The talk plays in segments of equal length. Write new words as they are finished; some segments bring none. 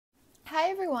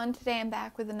everyone, today I'm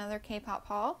back with another K-pop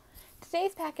haul.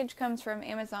 Today's package comes from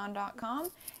Amazon.com,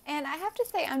 and I have to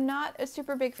say I'm not a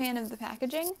super big fan of the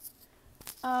packaging.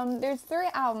 There's 3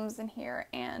 albums in here,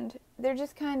 and they're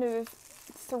just kind of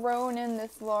thrown in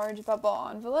this large bubble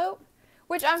envelope,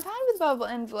 which I'm fine with bubble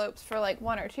envelopes for like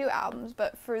 1 or 2 albums,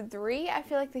 but for 3, I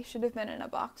feel like they should have been in a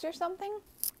box or something.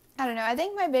 I don't know, I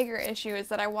think my bigger issue is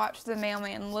that I watched the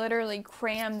mailman literally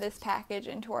cram this package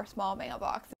into our small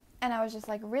mailbox. And I was just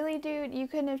like, really, dude? You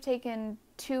couldn't have taken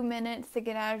 2 minutes to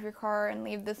get out of your car and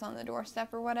leave this on the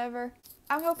doorstep or whatever?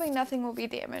 I'm hoping nothing will be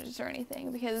damaged or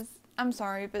anything, because I'm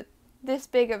sorry, but this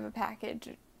big of a package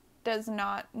does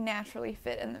not naturally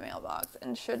fit in the mailbox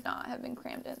and should not have been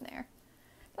crammed in there.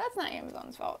 But that's not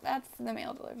Amazon's fault. That's the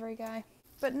mail delivery guy.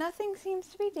 But nothing seems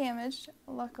to be damaged,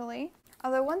 luckily.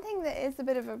 Although one thing that is a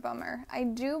bit of a bummer, I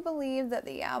do believe that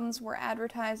the albums were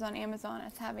advertised on Amazon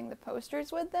as having the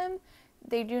posters with them.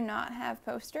 They do not have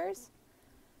posters,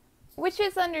 which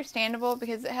is understandable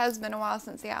because it has been a while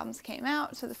since the albums came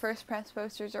out, so the first press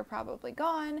posters are probably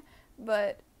gone,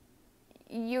 but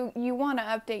you want to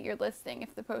update your listing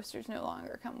if the posters no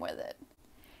longer come with it.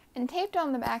 And taped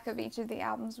on the back of each of the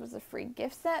albums was a free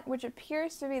gift set, which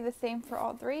appears to be the same for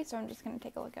all 3, so I'm just going to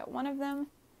take a look at one of them.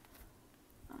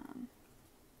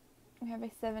 We have a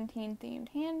 17 themed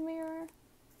hand mirror,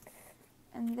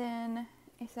 and then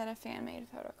a set of fan-made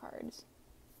photo cards.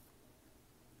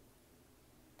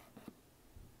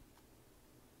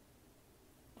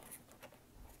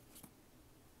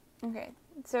 Okay,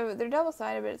 so they're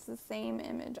double-sided, but it's the same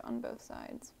image on both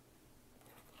sides.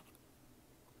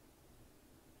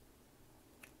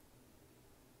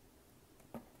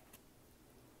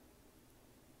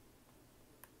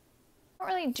 I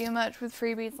don't really do much with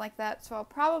freebies like that, so I'll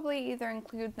probably either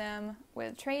include them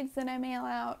with trades that I mail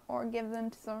out or give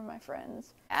them to some of my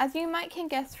friends. As you might can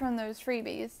guess from those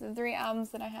freebies, the 3 albums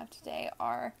that I have today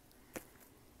are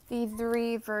the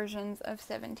 3 versions of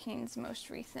 17's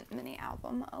most recent mini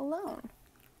album, Alone.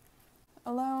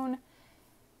 Alone,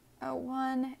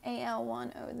 Al1,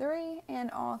 Al1, 03, and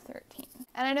All 13.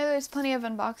 And I know there's plenty of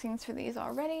unboxings for these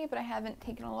already, but I haven't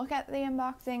taken a look at the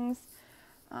unboxings.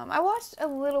 I watched a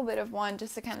little bit of one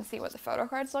just to kind of see what the photo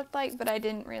cards looked like, but I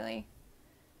didn't really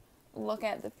look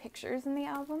at the pictures in the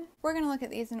album. We're going to look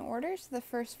at these in order. So the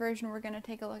first version we're going to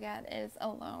take a look at is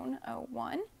Alone,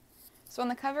 01. So on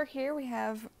the cover here we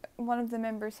have one of the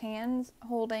members' hands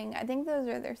holding, I think those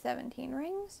are their 17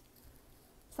 rings.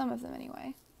 Some of them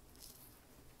anyway.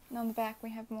 And on the back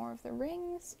we have more of the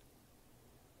rings,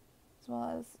 as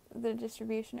well as the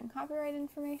distribution and copyright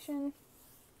information.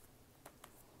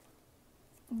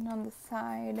 And on the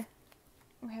side,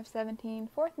 we have 17,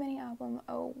 4th mini album,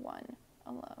 01,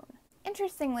 Alone.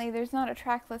 Interestingly, there's not a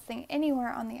track listing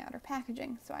anywhere on the outer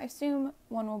packaging, so I assume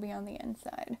one will be on the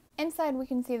inside. Inside, we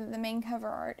can see that the main cover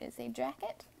art is a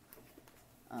jacket,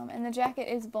 and the jacket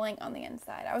is blank on the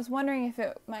inside. I was wondering if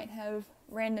it might have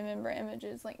random member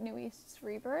images like New East's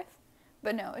Rebirth,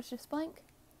 but no, it's just blank.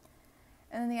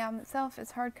 And then the album itself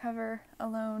is hardcover,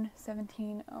 Alone,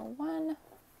 1701.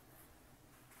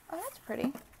 Oh, that's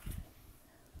pretty.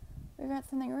 We've got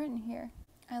something written here.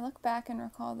 I look back and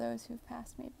recall those who've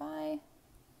passed me by.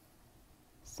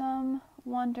 Some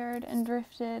wandered and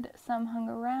drifted, some hung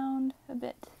around a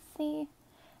bit to see,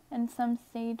 and some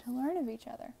stayed to learn of each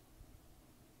other.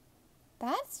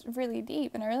 That's really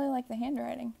deep, and I really like the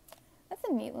handwriting. That's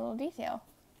a neat little detail.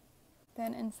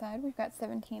 Then inside we've got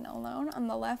 17 Alone. On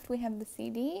the left we have the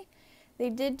CD. They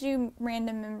did do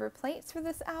random member plates for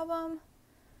this album.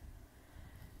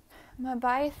 My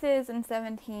biases in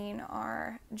 17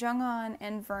 are Junghan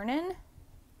and Vernon,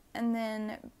 and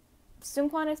then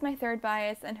Seungkwan is my 3rd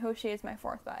bias and Hoshi is my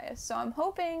 4th bias. So I'm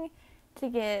hoping to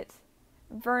get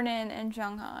Vernon and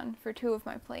Junghan for 2 of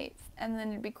my plates, and then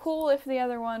it'd be cool if the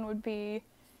other one would be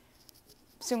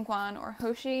Seungkwan or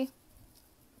Hoshi,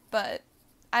 but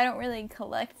I don't really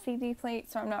collect CD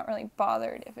plates, so I'm not really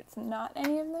bothered if it's not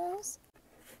any of those.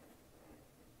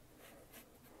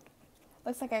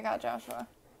 Looks like I got Joshua.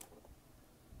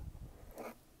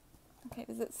 Okay,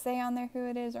 does it say on there who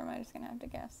it is, or am I just going to have to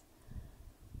guess?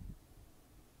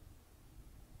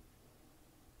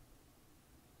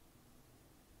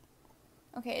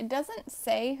 Okay, it doesn't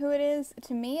say who it is.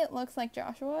 To me, it looks like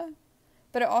Joshua,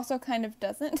 but it also kind of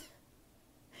doesn't.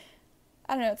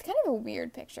 I don't know, it's kind of a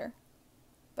weird picture,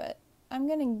 but I'm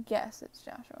going to guess it's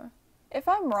Joshua. If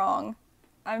I'm wrong,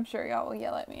 I'm sure y'all will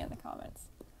yell at me in the comments.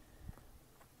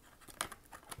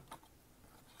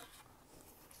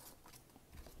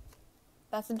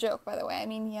 That's a joke, by the way. I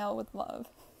mean yell with love.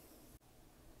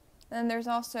 Then there's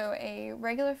also a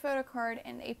regular photo card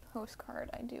and a postcard,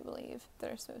 I do believe,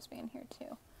 that are supposed to be in here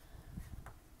too.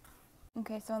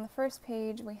 Okay, so on the first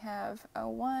page we have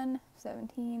Al1,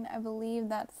 17. I believe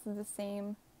that's the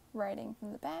same writing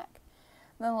from the back.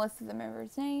 Then the list of the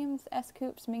members' names: S.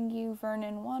 Coops, Mingyu,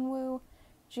 Vernon, Wanwoo,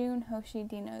 June, Hoshi,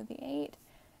 Dino, the 8,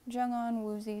 Jungwon,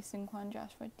 Woozy, Seungkwan,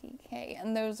 Joshua, DK.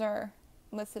 And those are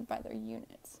listed by their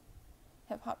units.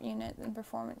 Hip-hop unit, then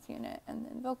performance unit, and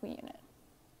then vocal unit.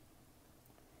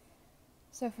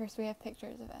 So first we have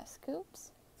pictures of S.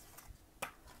 Coops.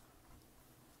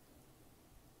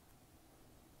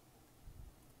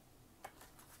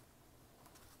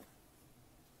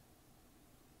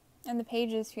 And the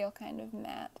pages feel kind of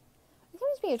matte. It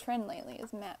seems to be a trend lately,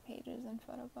 is matte pages in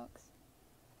photo books.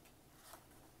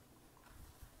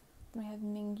 We have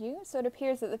Mingyu, so it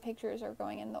appears that the pictures are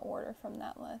going in the order from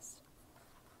that list.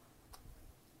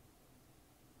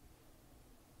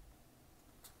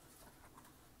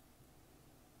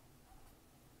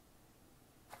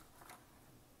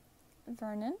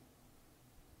 Vernon.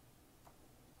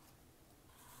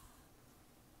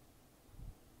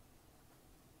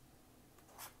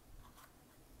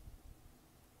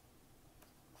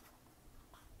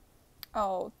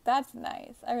 Oh, that's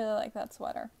nice. I really like that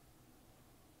sweater.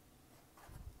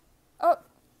 Oh!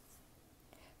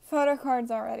 Photo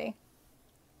cards already.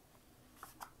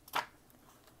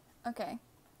 Okay,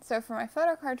 so for my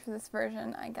photo card for this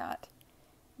version, I got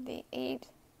the 8.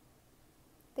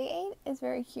 The 8 is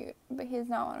very cute, but he's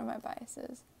not one of my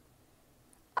biases.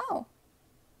 Oh!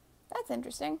 That's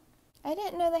interesting. I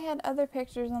didn't know they had other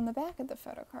pictures on the back of the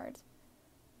photo cards.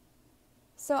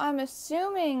 So I'm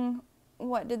assuming,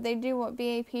 what, did they do what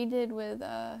BAP did with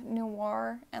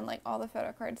Noir and like all the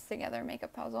photo cards together make a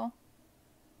puzzle?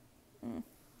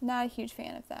 Not a huge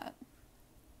fan of that.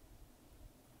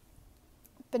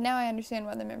 But now I understand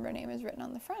why the member name is written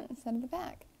on the front instead of the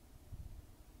back.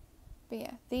 But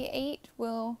yeah, the 8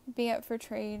 will be up for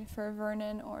trade for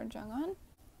Vernon or Jungwon.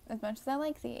 As much as I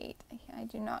like the 8, I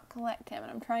do not collect him,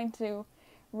 and I'm trying to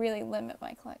really limit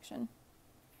my collection.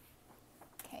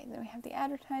 Okay, then we have the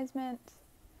advertisement,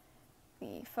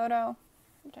 the photo,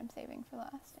 which I'm saving for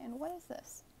last, and what is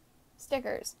this?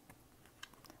 Stickers.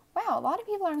 Wow, a lot of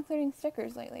people are including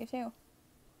stickers lately, too.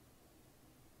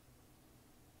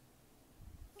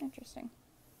 Interesting.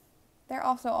 They're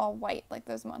also all white, like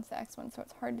those Monsta X ones, so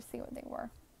it's hard to see what they were.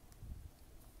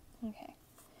 Okay.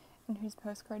 And whose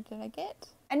postcard did I get?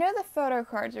 I know the photo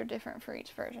cards are different for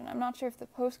each version. I'm not sure if the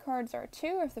postcards are 2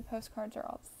 or if the postcards are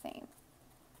all the same.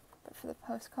 But for the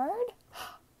postcard...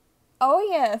 Oh,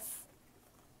 yes!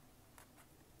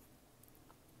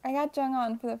 I got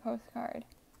Jungwon for the postcard.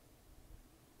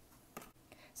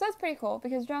 So that's pretty cool,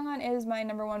 because Jungwon is my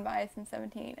 #1 bias in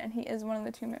 17, and he is one of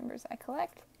the 2 members I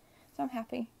collect. So I'm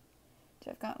happy to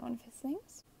have gotten one of his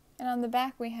things. And on the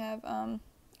back we have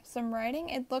some writing.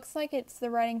 It looks like it's the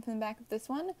writing from the back of this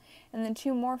one, and then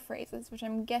 2 more phrases, which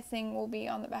I'm guessing will be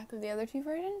on the back of the other 2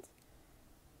 versions.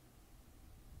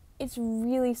 It's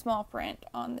really small print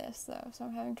on this, though, so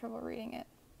I'm having trouble reading it.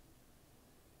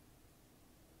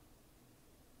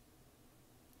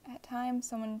 At times,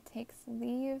 someone takes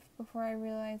leave before I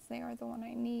realize they are the one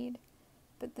I need,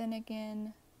 but then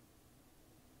again,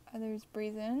 others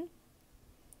breathe in.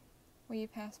 Will you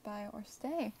pass by or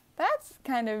stay? That's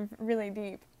kind of really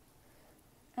deep.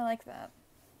 I like that.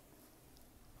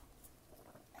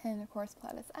 And of course,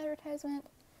 Platta's advertisement.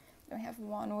 Then we have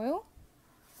Wanwoo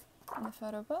in the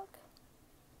photo book.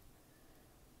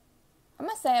 I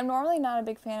must say, I'm normally not a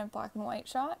big fan of black and white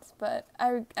shots, but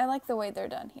I like the way they're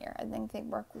done here. I think they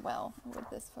work well with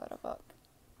this photo book.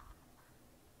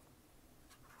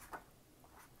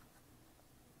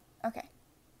 Okay.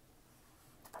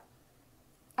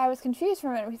 I was confused for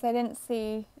a minute because I didn't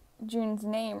see June's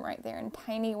name right there in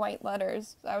tiny white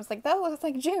letters. I was like, that looks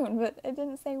like June, but it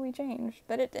didn't say we changed.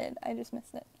 But it did. I just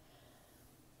missed it.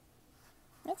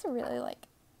 That's a really, like,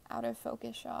 out of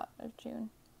focus shot of June.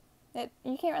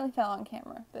 You can't really tell on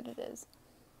camera, but it is.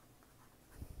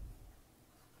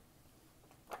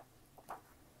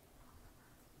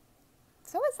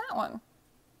 So what's that one?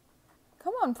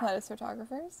 Come on, Platta's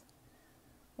photographers.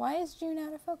 Why is June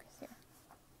out of focus here?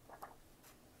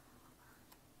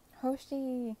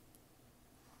 Hoshi.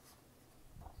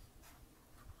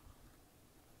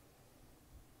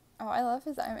 Oh, I love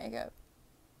his eye makeup.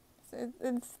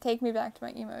 It's take me back to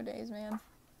my emo days, man.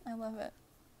 I love it.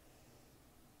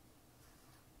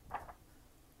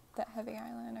 That heavy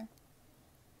eyeliner.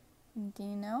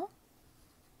 Dino.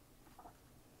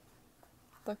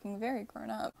 Looking very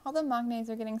grown up. All the magnes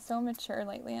are getting so mature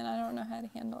lately, and I don't know how to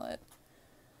handle it.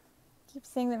 I keep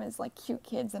seeing them as like cute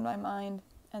kids in my mind,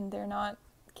 and they're not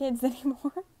kids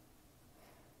anymore.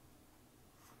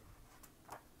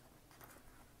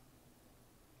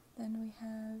 Then we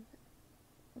have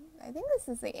I think this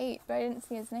is the 8, but I didn't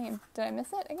see his name. Did I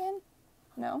miss it again?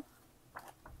 No?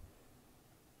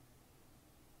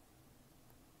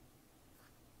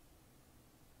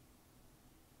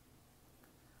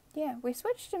 Yeah, we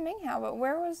switched to Minghao, but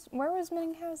where was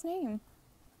Minghao's name?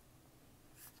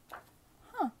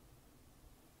 Huh.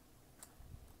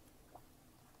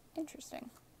 Interesting.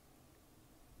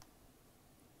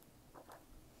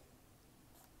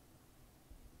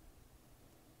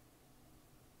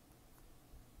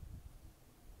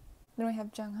 Then we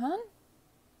have Junghan.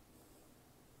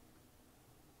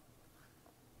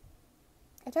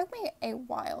 It took me a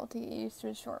while to get used to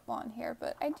his short blonde hair,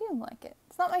 but I do like it.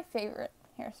 It's not my favorite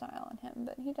hairstyle on him,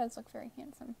 but he does look very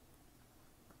handsome.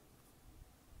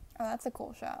 Oh, that's a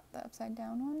cool shot, the upside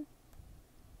down one.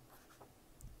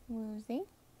 Woozy.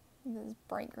 With his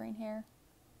bright green hair.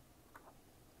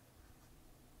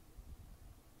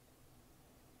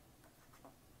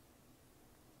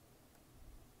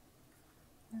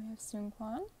 Then we have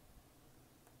Seungkwan.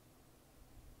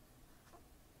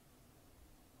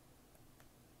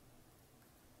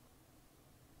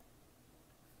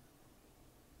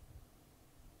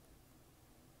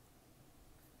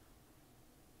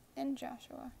 And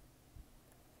Joshua.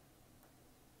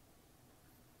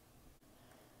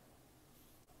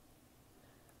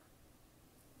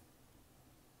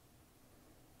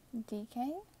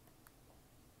 DK.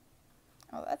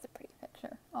 Oh, that's a pretty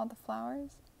picture. All the flowers.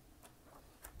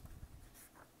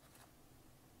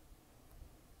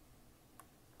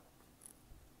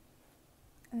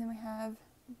 And then we have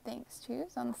thanks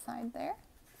to's on the side there.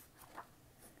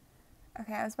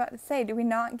 Okay, I was about to say, do we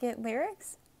not get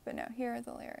lyrics? But no, here are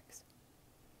the lyrics.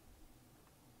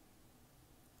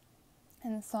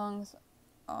 And the songs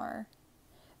are,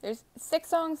 there's 6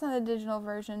 songs on the digital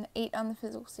version, 8 on the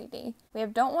physical CD. We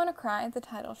have Don't Wanna Cry, the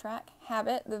title track,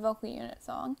 Habit, the vocal unit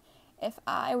song, If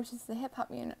I, which is the hip-hop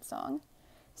unit song,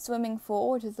 Swimming Full,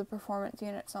 which is the performance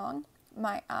unit song,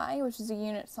 My Eye, which is a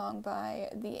unit song by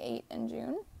the 8 and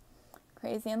June,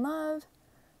 Crazy in Love,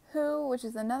 Who, which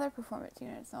is another performance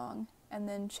unit song, and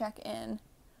then Check In,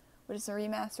 which is a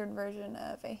remastered version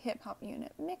of a hip-hop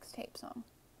unit mixtape song.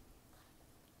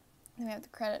 Then we have the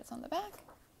credits on the back,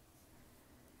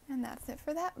 and that's it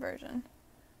for that version.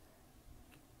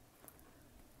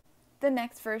 The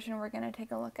next version we're going to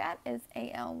take a look at is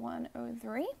Al1.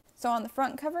 So on the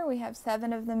front cover we have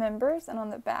 7 of the members, and on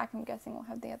the back I'm guessing we'll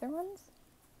have the other ones.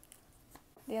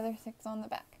 The other 6 on the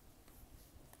back.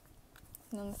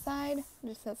 And on the side it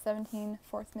just says 17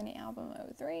 4th mini album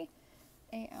 03,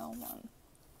 Al1.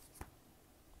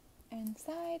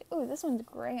 Inside, ooh, this one's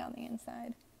gray on the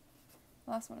inside.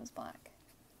 The last one is black.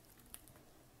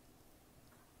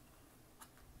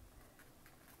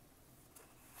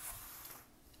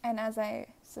 And as I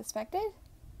suspected,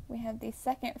 we have the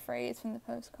second phrase from the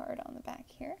postcard on the back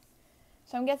here.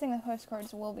 So I'm guessing the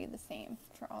postcards will be the same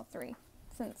for all 3,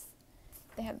 since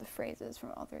they have the phrases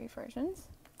from all 3 versions.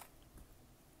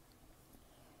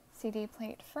 CD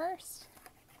plate first.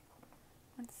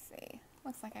 Let's see.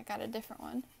 Looks like I got a different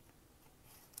one.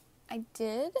 I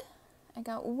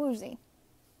got Woozy.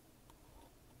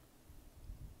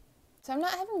 So I'm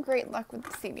not having great luck with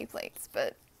the CD plates,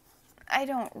 but I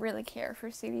don't really care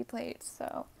for CD plates,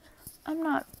 so I'm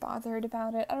not bothered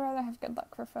about it. I'd rather have good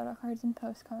luck for photo cards and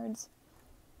postcards.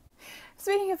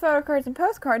 Speaking of photo cards and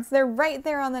postcards, they're right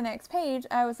there on the next page.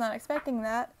 I was not expecting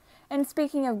that. And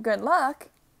speaking of good luck,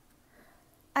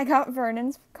 I got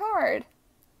Vernon's card.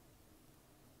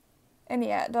 And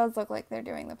yeah, it does look like they're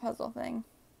doing the puzzle thing.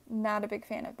 Not a big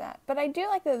fan of that. But I do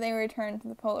like that they returned to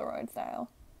the Polaroid style.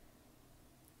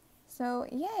 So,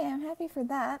 yay, I'm happy for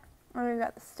that. And we've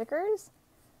got the stickers.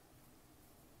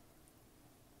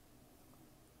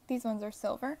 These ones are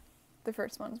silver. The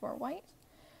first ones were white.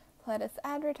 Pledis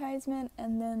advertisement,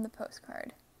 and then the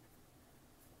postcard.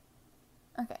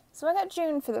 Okay, so I got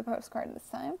June for the postcard this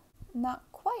time. Not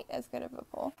quite as good of a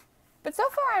pull. But so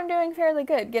far I'm doing fairly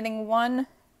good, getting one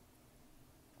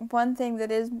thing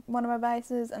that is one of my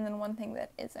biases, and then one thing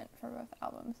that isn't for both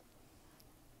albums.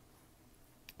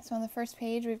 So on the first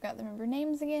page we've got the member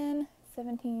names again,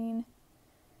 17,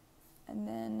 and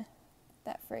then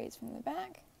that phrase from the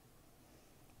back.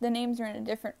 The names are in a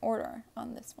different order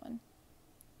on this one.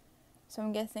 So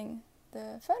I'm guessing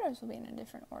the photos will be in a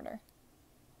different order.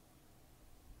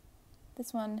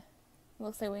 This one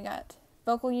looks like we got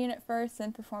vocal unit first,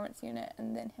 then performance unit,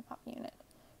 and then hip-hop unit.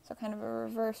 So kind of a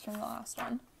reverse from the last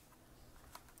one.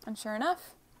 And sure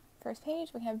enough, first page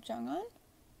we have Junghan.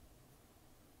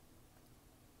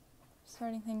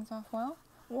 Starting things off well.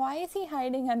 Why is he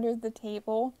hiding under the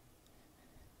table?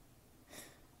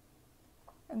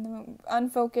 And the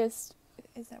unfocused,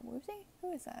 is that Woozy?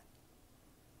 Who is that?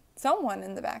 someone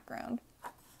in the background.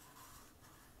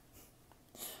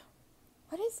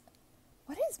 What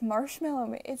is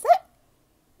marshmallow? Is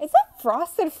that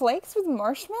Frosted Flakes with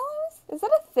marshmallows? Is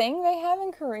that a thing they have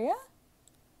in Korea?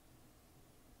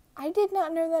 I did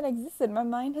not know that existed. My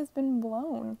mind has been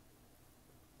blown.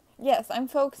 Yes, I'm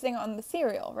focusing on the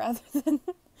cereal rather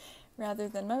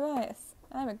than my bias.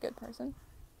 I'm a good person.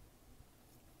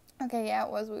 Okay, yeah,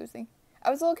 it was Woozy. I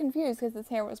was a little confused because his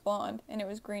hair was blonde and it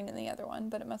was green in the other one,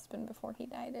 but it must have been before he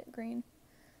dyed it green.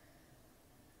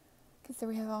 Okay, so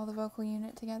we have all the vocal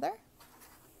unit together.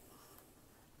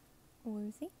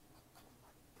 Woozy.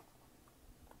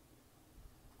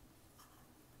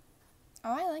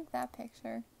 Oh, I like that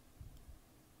picture.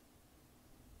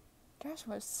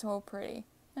 Joshua was so pretty.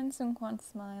 And Seungkwan's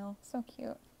smile. So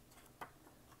cute.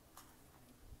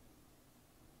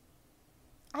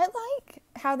 I like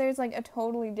how there's like a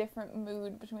totally different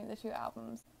mood between the two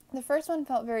albums. The first one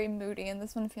felt very moody and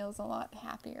this one feels a lot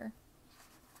happier.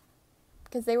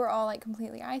 Because they were all like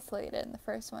completely isolated in the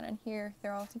first one and here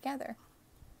they're all together.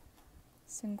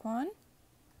 Seungkwan.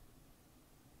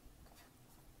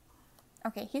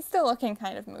 Okay, he's still looking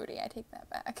kind of moody. I take that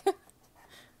back.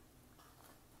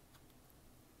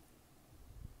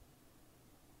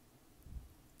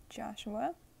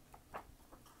 Joshua.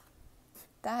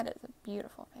 That is a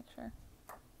beautiful picture.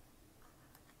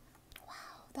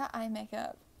 Wow, that eye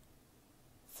makeup.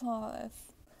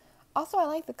 Flawless. Also, I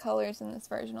like the colors in this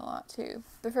version a lot too.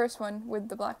 The first one with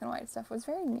the black and white stuff was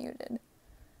very muted.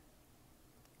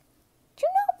 Do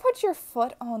not put your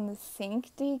foot on the sink,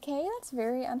 DK. That's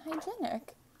very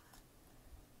unhygienic.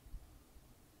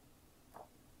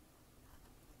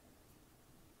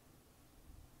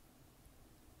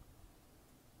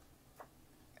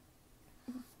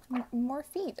 More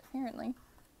feet, apparently.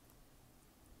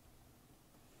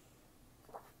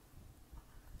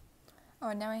 Oh,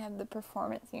 and now we have the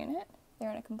performance unit.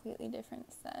 They're in a completely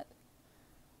different set.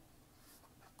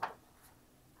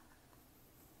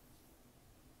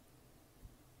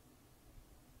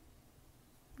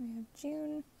 We have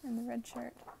June in the red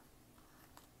shirt.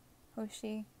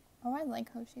 Hoshi. Oh, I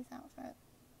like Hoshi's outfit.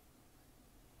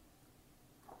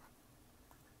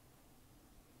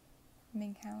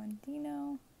 Minghao and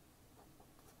Dino.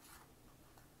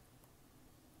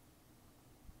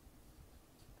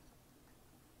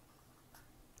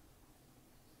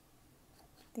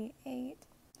 The 8.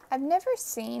 I've never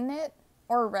seen it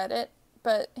or read it,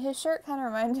 but his shirt kind of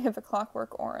reminds me of A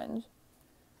Clockwork Orange.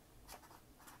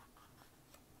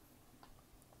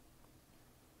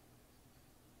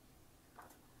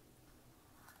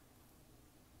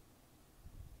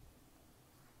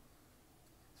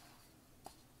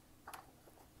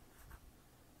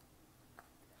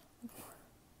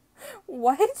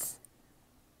 What?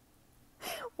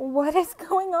 What is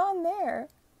going on there?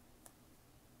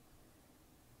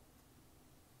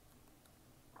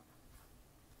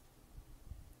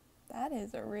 That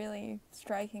is a really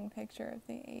striking picture of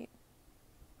the 8.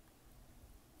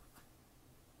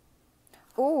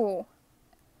 Ooh.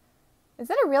 Is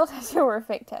that a real tattoo or a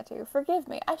fake tattoo? Forgive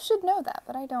me. I should know that,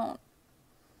 but I don't.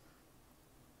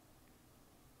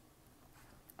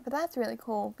 But that's really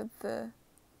cool with the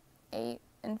 8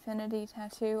 infinity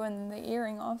tattoo, and the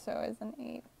earring also is an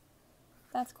 8.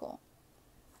 That's cool.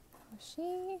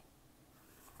 Hoshi.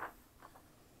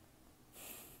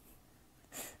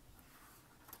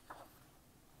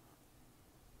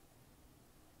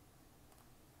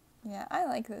 Yeah, I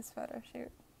like this photo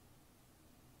shoot.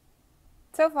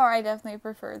 So far, I definitely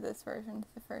prefer this version to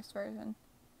the first version.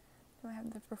 So we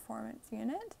have the performance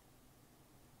unit.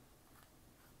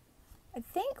 I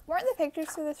think, weren't the pictures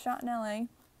for this shot in LA?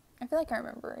 I feel like I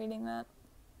remember reading that.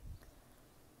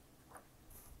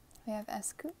 We have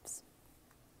S-Scoops.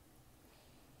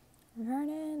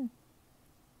 Vernon.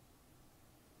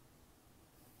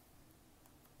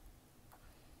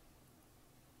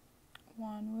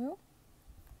 Wanwoo.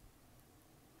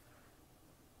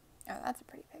 Oh, that's a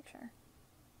pretty picture.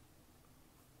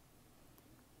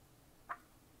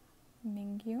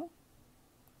 Mingyu.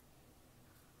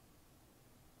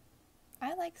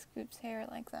 I like Scoop's hair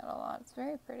like that a lot. It's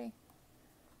very pretty.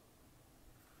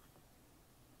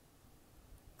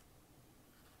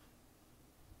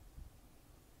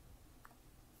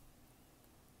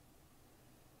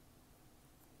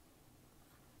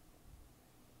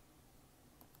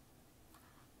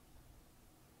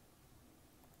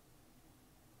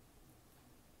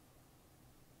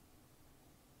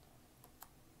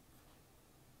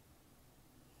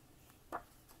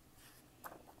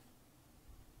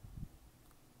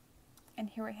 And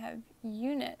here we have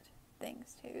unit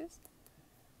things twos.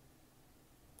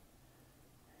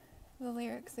 The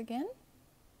lyrics again.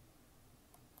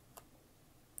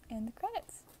 and the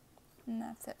credits. And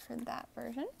that's it for that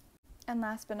version. And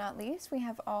last but not least, we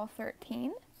have all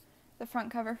 13. The front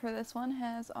cover for this one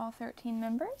has all 13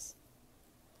 members.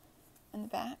 And the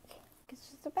back is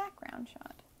just a background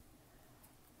shot.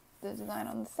 The design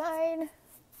on the side,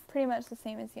 pretty much the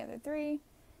same as the other 3,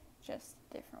 just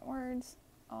different words,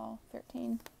 all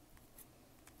 13.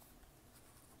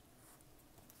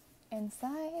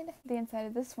 Inside, the inside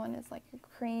of this one is like a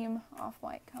cream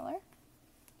off-white color,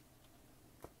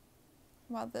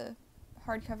 while the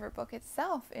hardcover book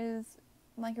itself is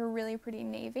like a really pretty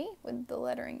navy with the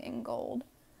lettering in gold.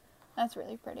 That's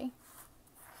really pretty.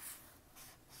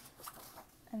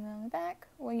 And then on the back,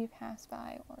 will you pass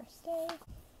by or stay?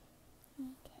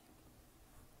 Okay.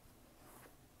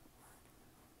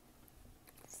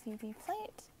 CD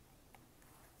plate.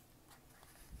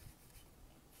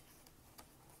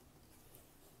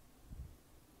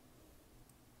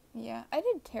 Yeah, I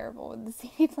did terrible with the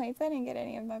CD plates. I didn't get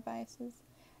any of my biases.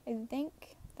 I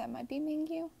think that might be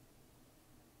Mingyu.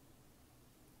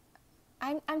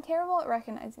 I'm terrible at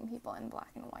recognizing people in black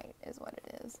and white is what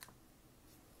it is.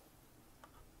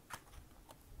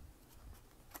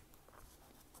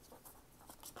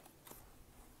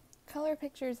 Color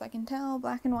pictures, I can tell.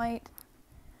 Black and white,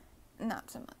 not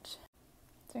so much.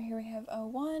 So here we have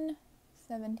Al1,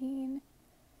 17,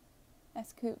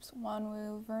 S-Coups,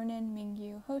 Wanwoo, Vernon,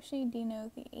 Mingyu, Hoshi, Dino,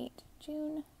 the 8,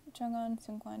 June, Jungwon,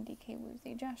 Seungkwan, DK,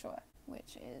 Woozi, Joshua,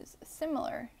 which is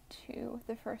similar to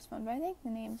the first one, but I think the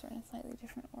names are in a slightly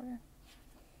different order.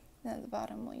 Then at the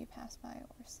bottom, will you pass by or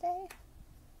stay?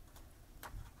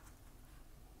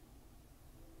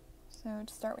 So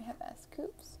to start, we have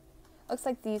S-Coups. Looks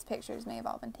like these pictures may have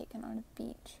all been taken on a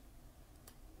beach.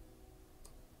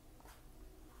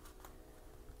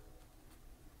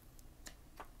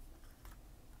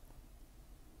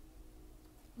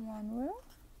 Wanwoo.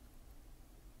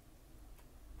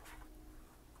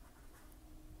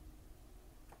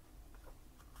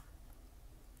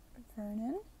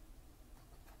 Vernon.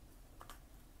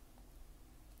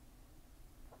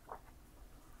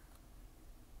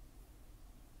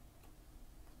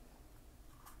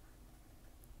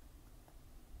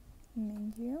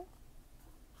 Mingyu.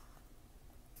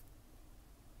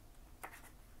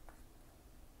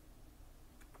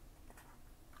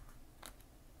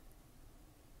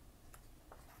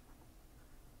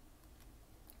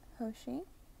 Hoshi.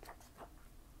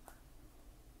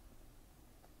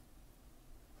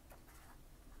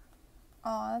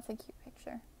 Aw, that's a cute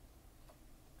picture.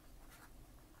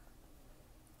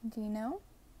 Dino.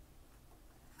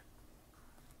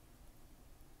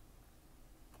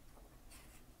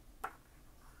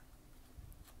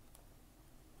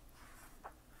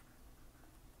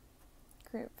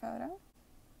 Group photo.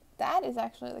 That is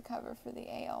actually the cover for the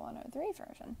AL103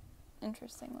 version,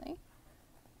 interestingly.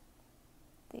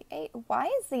 The 8, why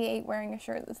is the 8 wearing a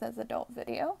shirt that says adult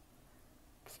video?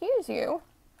 Excuse you.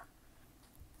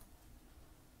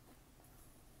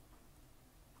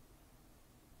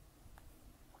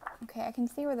 Okay, I can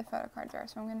see where the photo cards are,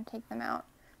 so I'm going to take them out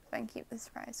so I can keep the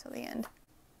surprise till the end.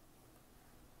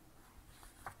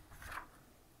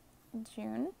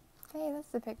 June. Hey, that's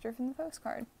the picture from the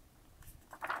postcard.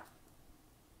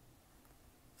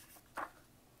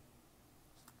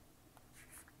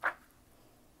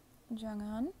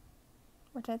 Jungwon,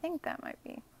 which I think that might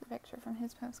be the picture from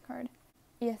his postcard.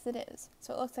 Yes, it is.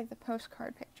 So it looks like the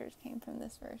postcard pictures came from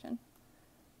this version.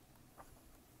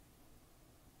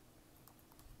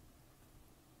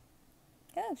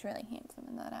 He looks really handsome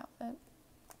in that outfit.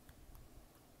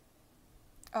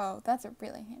 Oh, that's a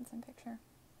really handsome picture.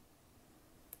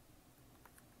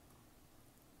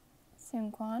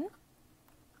 Seungkwan.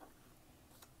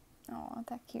 Oh,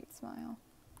 that cute smile.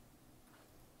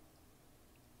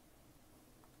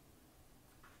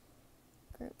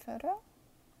 Group photo.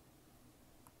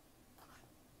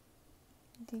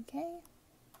 DK.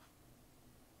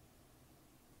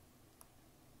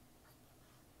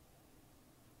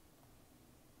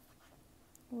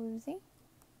 Woozi.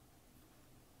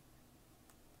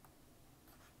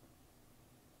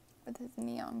 With his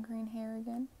neon green hair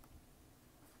again.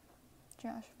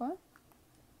 Joshua.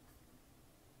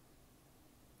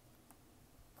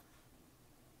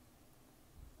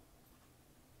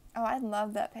 Oh, I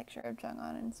love that picture of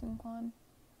Jungwon and Seungkwan.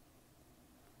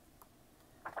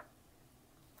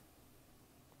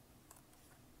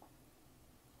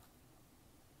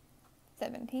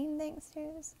 "17 thanks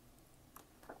twos."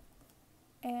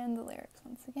 And the lyrics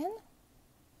once again.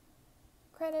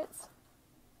 Credits.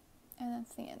 And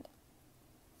that's the end.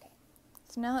 Okay.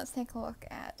 So now let's take a look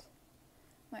at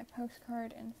my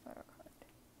postcard and photo card.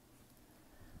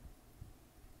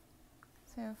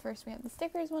 So first we have the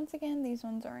stickers once again. These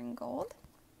ones are in gold.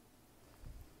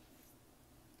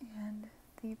 And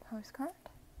the postcard.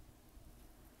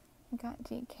 We got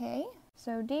DK.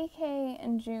 So DK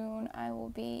in June I will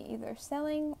be either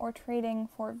selling or trading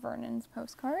for Vernon's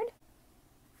postcard.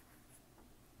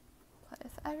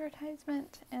 Plus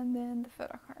advertisement, and then the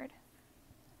photo card.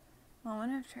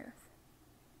 Moment of truth.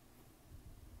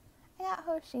 I got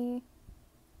Hoshi.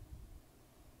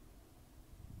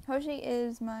 Hoshi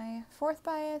is my 4th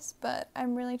bias, but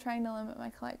I'm really trying to limit my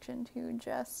collection to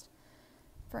just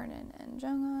Vernon and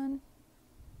Jungwon.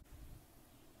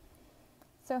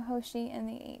 So Hoshi and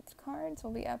the 8 cards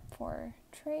will be up for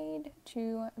trade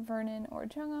to Vernon or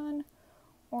Jungwon,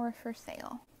 or for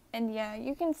sale. And yeah,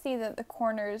 you can see that the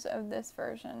corners of this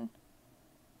version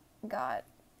got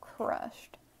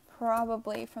crushed,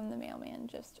 probably from the mailman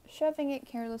just shoving it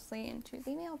carelessly into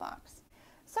the mailbox.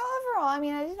 So overall, I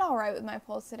mean, I did alright with my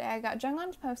pulls today. I got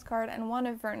Jungwon's postcard and 1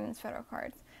 of Vernon's photo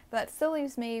cards, but that still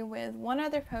leaves me with 1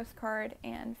 other postcard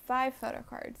and 5 photo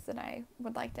cards that I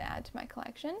would like to add to my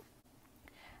collection.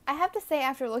 I have to say,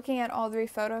 after looking at all 3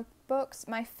 photo books,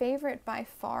 my favorite by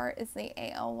far is the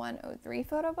Al1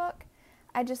 photo book.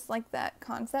 I just like that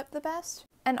concept the best.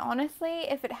 And honestly,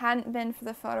 if it hadn't been for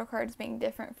the photo cards being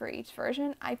different for each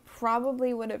version, I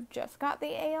probably would have just got the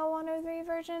Al1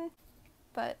 version.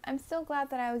 But I'm still glad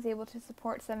that I was able to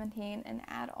support 17 and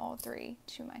add all 3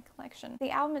 to my collection. The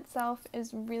album itself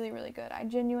is really, really good. I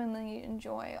genuinely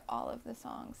enjoy all of the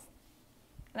songs.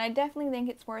 And I definitely think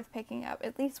it's worth picking up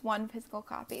at least 1 physical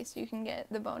copy so you can get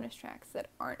the bonus tracks that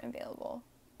aren't available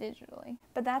digitally.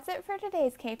 But that's it for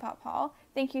today's K-pop haul.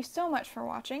 Thank you so much for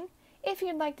watching. If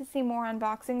you'd like to see more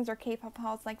unboxings or K-pop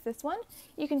hauls like this one,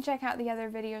 you can check out the other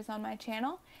videos on my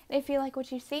channel. And if you like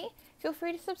what you see, feel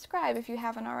free to subscribe if you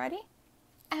haven't already.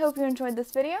 I hope you enjoyed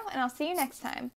this video, and I'll see you next time.